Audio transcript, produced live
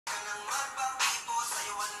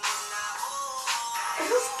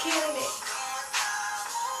Who's killing it?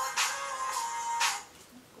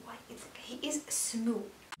 Why is he is smooth.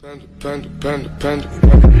 Panda, panda, panda, panda.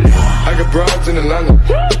 I got broads in Atlanta.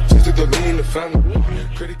 Just took the lean in the family.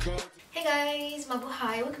 Credit card. Hey guys,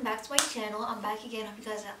 mabuhay! Welcome back to my channel. I'm back again. Hope you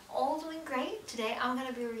guys are all doing great. Today I'm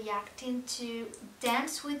gonna be reacting to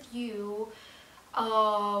Dance With You.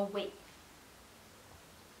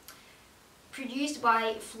 Produced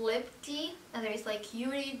by Flipty, and there's like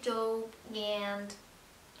Yuri, Dope, and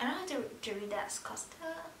I don't know how to read that.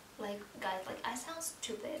 Skusta, like guys, like I sound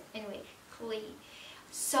stupid. Anyway, Clee.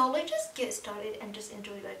 So let's just get started and just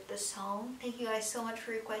enjoy like the song. Thank you guys so much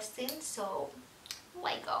for requesting. So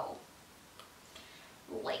let go.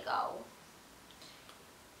 Let go.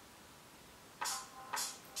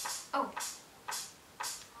 Oh.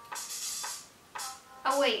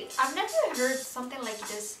 Oh wait, I've never heard something like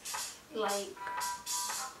this like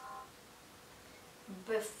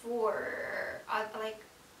before. I've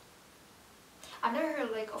never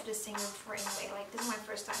heard like of this singer before anyway. Like this is my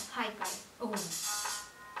first time. Hi guys. Oh,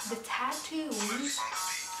 the tattoos.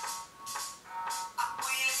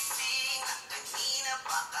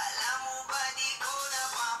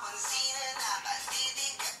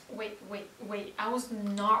 Wait, I was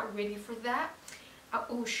not ready for that.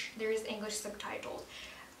 Oh, there is English subtitles.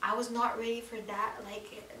 I was not ready for that,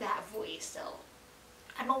 like that voice. So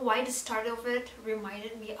I don't know why the start of it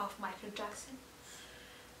reminded me of Michael Jackson.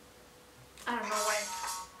 I don't know why.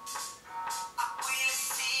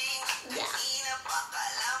 Yeah.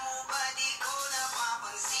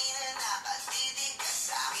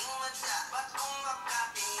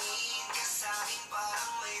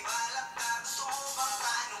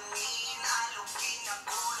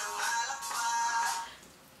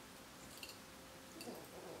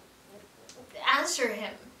 Answer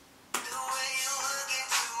him.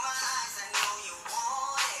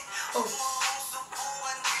 Oh.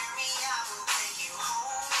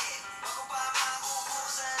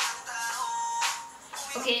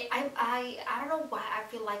 Okay, I don't know why I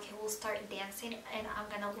feel like he will start dancing and I'm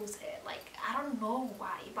gonna lose it. Like I don't know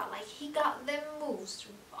why, but like he got them moves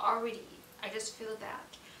already. I just feel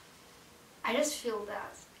that. I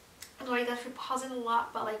know I got to be pausing a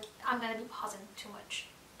lot, but like I'm gonna be pausing too much.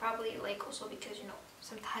 Probably like also because you know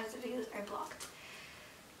sometimes the videos are blocked.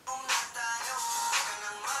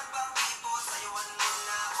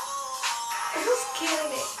 Who's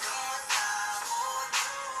killing it?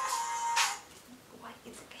 Why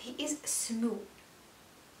is he is smooth.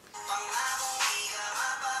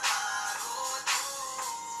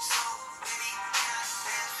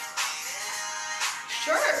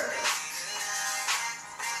 Sure.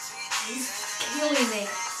 He's killing it.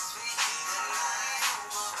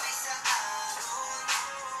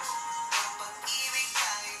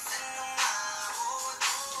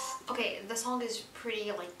 Okay, the song is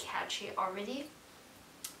pretty like catchy already.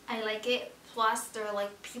 I like it. Plus there are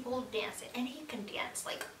like people dancing and he can dance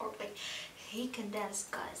he can dance,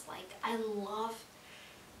 guys. Like I love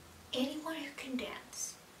anyone who can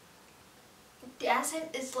dance. Dancing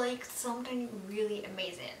is like something really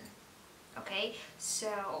amazing. Okay,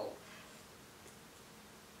 so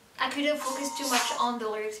I couldn't focus too much on the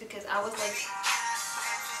lyrics because I was like,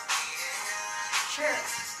 sure.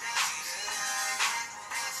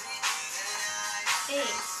 Hey.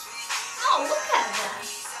 Oh, look at that.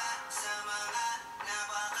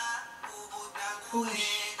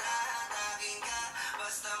 Whoosh.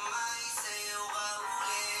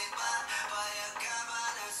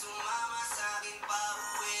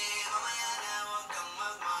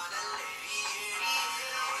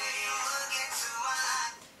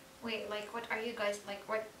 Wait, like what are you guys like?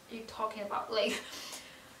 What are you talking about? Like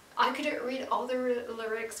I couldn't read all the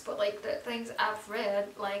lyrics, but like the things I've read,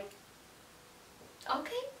 like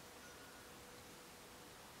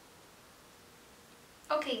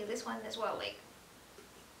okay, this one as well, like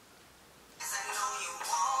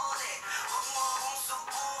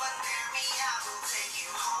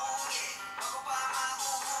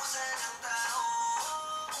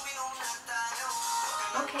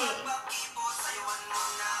okay,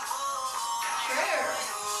 sure.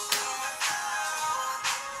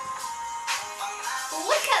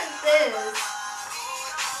 Look at this.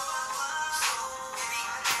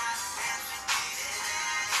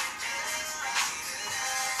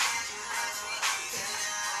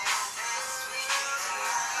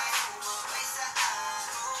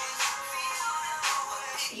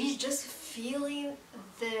 He's just feeling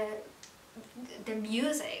the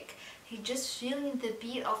music. He's just feeling the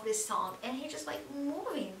beat of this song and he's just like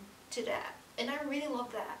moving to that, and I really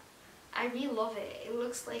love that. I really love it. It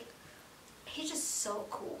looks like He's just so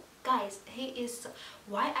cool, guys. He is so,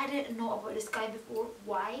 why I didn't know about this guy before.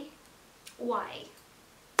 Why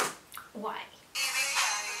look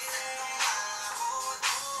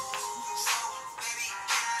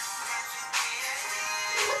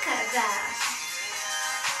at that.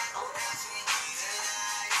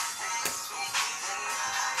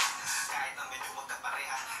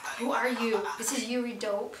 Who are you? This is Yuri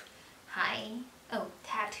Dope. Hi. Oh,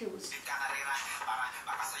 tattoos.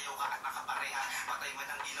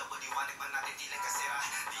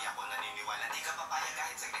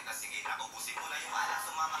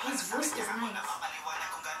 His voice is nice.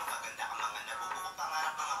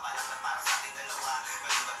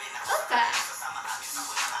 Okay.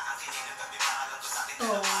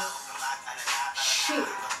 Oh. Shoot.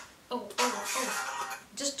 Oh.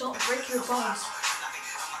 Just don't break your bones.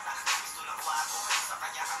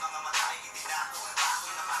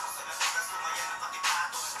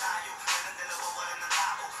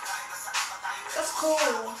 That's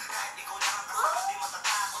cool.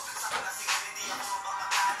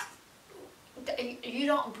 You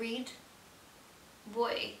don't breathe?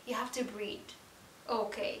 Boy, you have to breathe.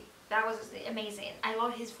 Okay, that was amazing. I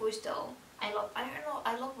love his voice though. I love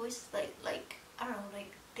voices like I don't know,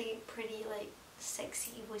 like they pretty like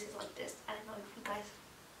sexy voices like this. I don't know if you guys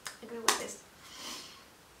agree with this.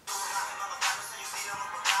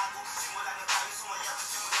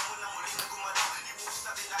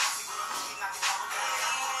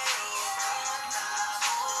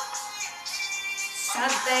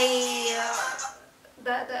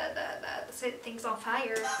 Set set things on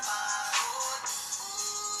fire.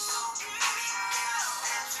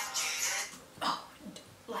 Oh,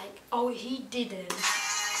 like, oh, he didn't.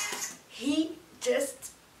 He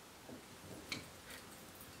just.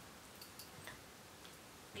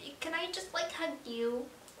 Can I just like hug you?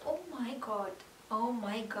 Oh my god. Oh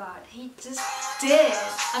my god. He just did.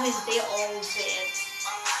 I mean, they all did.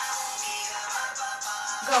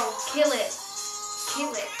 Go, kill it.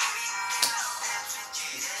 Kill it.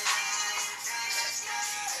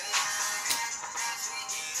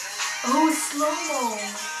 Oh, slow-mo.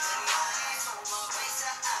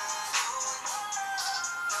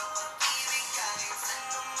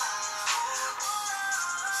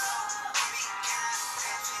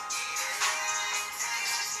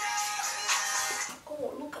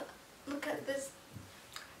 Oh, look at this.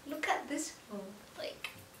 Look at this room. Like,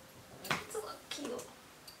 it's so cute.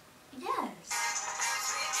 Yes.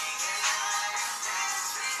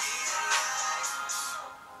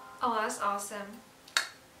 Oh, that's awesome.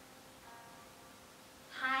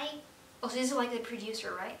 Hi. Oh, so this is like the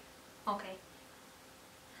producer, right? Okay.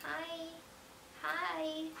 Hi.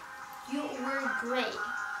 You were great.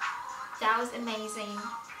 That was amazing.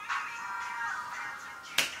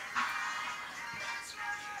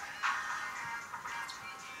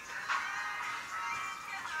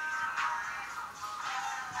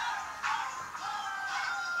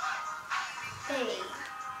 Hey.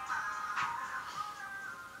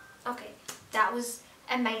 Okay, that was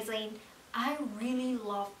amazing. I really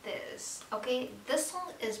love this. Okay, this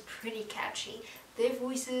song is pretty catchy. Their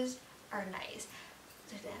voices are nice.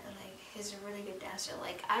 Like, he's a really good dancer.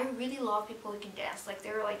 Like, I really love people who can dance. Like,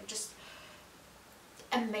 they're like just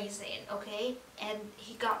amazing. Okay, and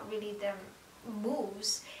he got really them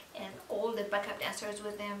moves and all the backup dancers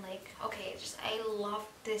with them. Like, okay, just I love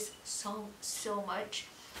this song so much,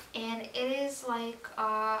 and it is like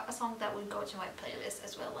a song that would go to my playlist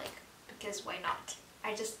as well. Like, because why not?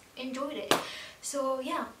 I just enjoyed it. So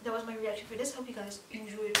yeah, that was my reaction for this. Hope you guys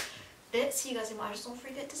enjoyed it. See you guys in my. Just don't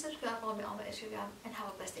forget to subscribe, follow me on my Instagram, and have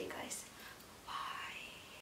a blessed day, guys.